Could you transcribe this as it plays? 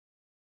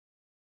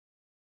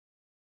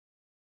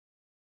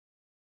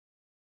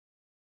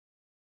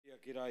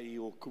Kia rai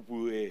o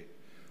kupu e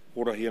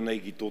horahia nei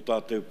ki tō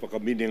tātou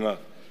whakaminenga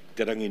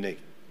te rangi nei.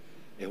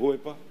 E hoe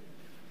pa,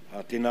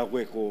 tēnā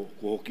koe ko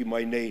hoki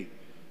mai nei,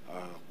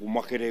 ko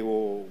makere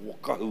o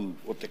kahu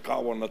o te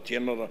kāwana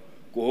tianara,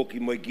 ko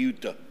hoki mai ki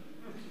uta.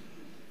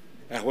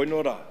 E hoi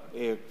nora,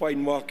 e whai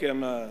nwake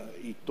ana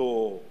i tō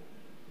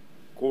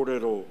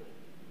kōrero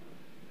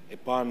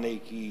e pānei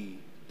ki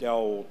te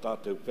ao o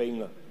tātou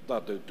whainga,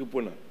 tātou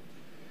tupuna.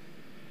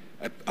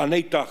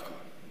 Anei tāku,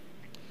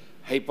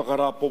 hei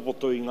pakarā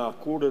popoto i ngā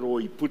kōrero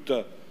i puta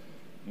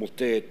mo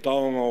te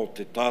taonga o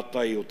te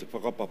tātai o te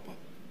whakapapa.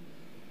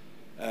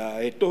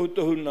 E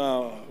tohu nā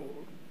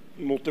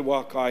mo te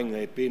wākainga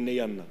e pēnei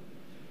ana.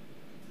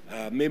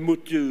 Me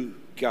mutu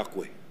ki a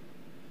koe.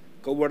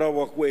 Ka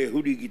warawa koe e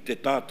huri ki te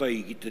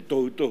tātai, ki te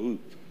tohu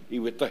i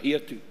wetahi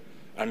atu,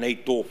 anei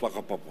tō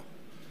whakapapa.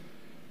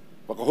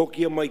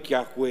 Whakahokia mai ki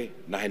a koe,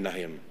 nahe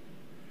ana.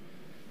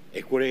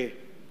 E kore,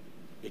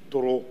 e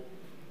toro,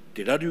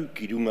 te raru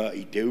ki runga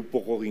i te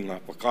upoko i ngā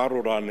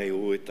whakaro rānei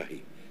o etahi.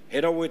 He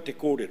rau e te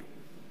kōrero.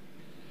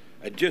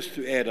 And just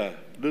to add a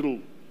little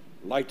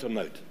lighter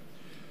note,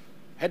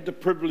 had the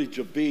privilege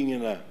of being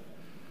in a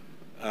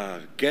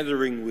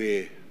gathering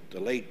where the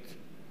late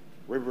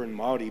Reverend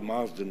Māori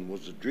Marsden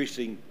was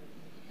addressing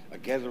a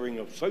gathering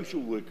of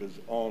social workers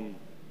on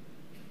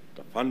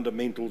the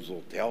fundamentals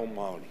of te ao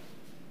Māori.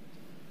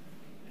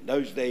 In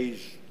those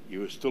days, you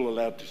were still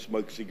allowed to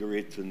smoke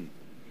cigarettes in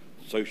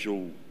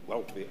social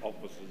welfare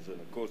officers,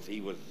 and of course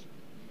he was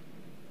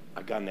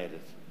a gun at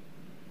it.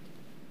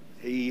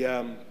 He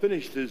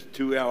finished his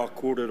 2-hour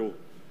kōrero,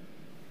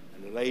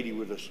 and a lady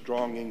with a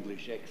strong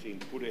English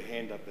accent put her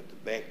hand up at the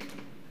back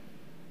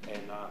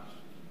and asked,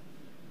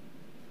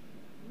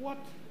 "What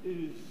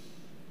is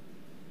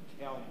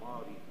te ao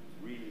Māori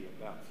really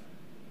about?"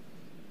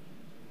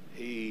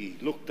 He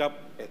looked up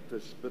at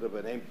this bit of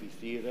an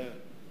amphitheatre,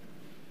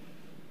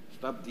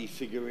 stubbed his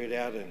cigarette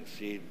out and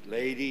said,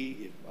 "Lady,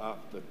 if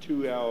after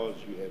 2 hours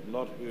you have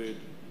not heard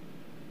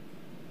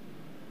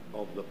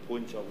of the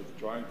points I was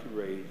trying to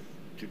raise,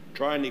 to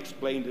try and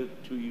explain it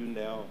to you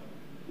now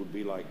would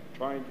be like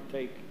trying to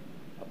take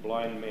a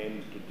blind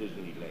man to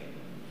Disneyland."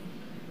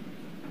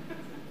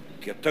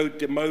 Kia tau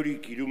te Māori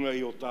ki runga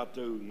i o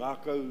tātou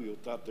ngākau, i o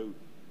tātou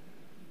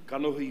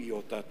kanohi, i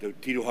o tātou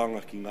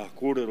tirohanga ki ngā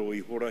kōrero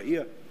i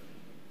horahia,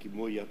 ki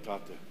moi a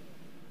tātou.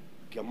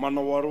 Kia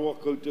manawaroa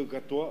koutou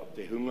katoa,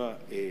 te hunga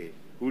e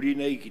huri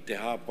nei ki te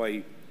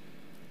hāpai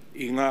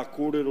i ngā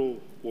kōrero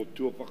o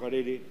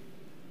tuapakarere,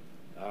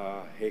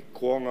 he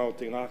koanga o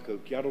te ngākau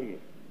ki arongo.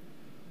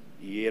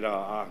 I era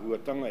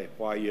āhuatanga e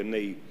whāia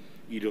nei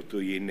i roto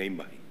i nei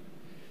mahi.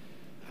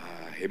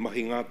 He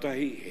mahi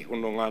ngātahi, he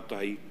hono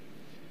ngātahi,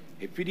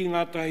 he whiri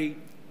ngātahi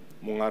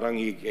mo ngā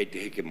rangi e te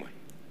heke mai.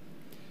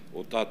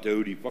 O tātou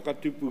uri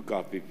whakatupu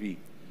ka pepi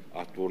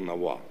a tōna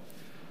wā.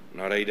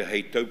 Nā reira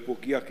hei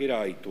taupoki ake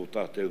rā i tō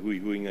tātou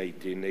huihuinga i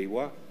tēnei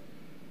wā,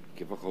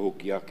 ke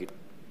whakahoki ake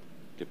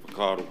te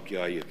whakaro ki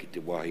aia ki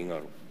te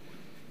wāhingaro.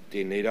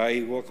 Tēnei rā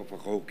i hua ka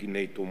whakahoki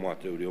nei tō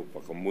mātou reo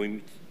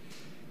whakamoimiti,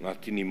 ngā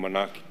tini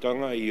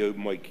manakitanga i au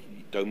mai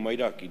i tau mai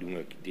rā ki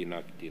runga ki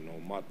tēnā ki tēnā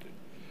o mātou.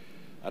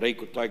 A rei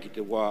ko tai ki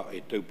te wā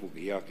e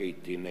taupoki ake i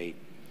tēnei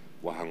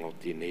wahanga o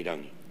tēnei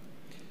rangi.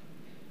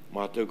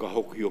 Mātou ka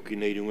hoki oki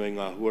nei runga i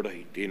ngā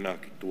huarahi, tēnā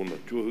ki tōna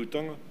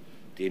tuahutanga,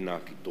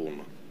 tēnā ki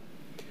tōna.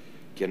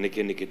 Kia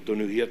neke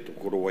tonu hia to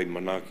korowai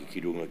manaki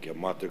ki runga kia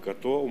mātou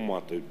katoa o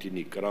mātou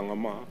tini karanga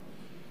maha,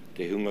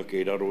 te hunga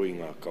kei raro i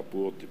ngā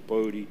kapu o te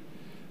pauri,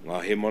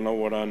 ngā he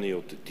manawarane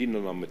o te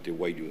tinana me te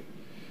wairua,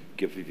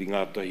 kia whiwhi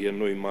ngātahi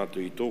anoi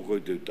mātou i tō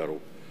koutou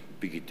taro,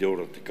 piki te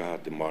ora te kaha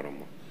te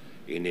marama.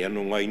 E ne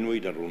ano ngai nui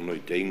raro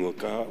noi te ingua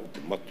kaha o te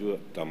matua,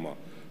 tama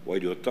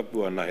wairua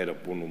tapu ana hera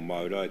pono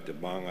maura e te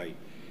māngai,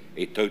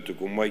 e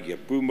tautoko mai kia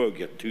pūmau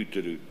kia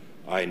tūturu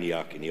ai ni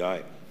ake ni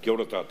ai. Kia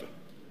ora tātou.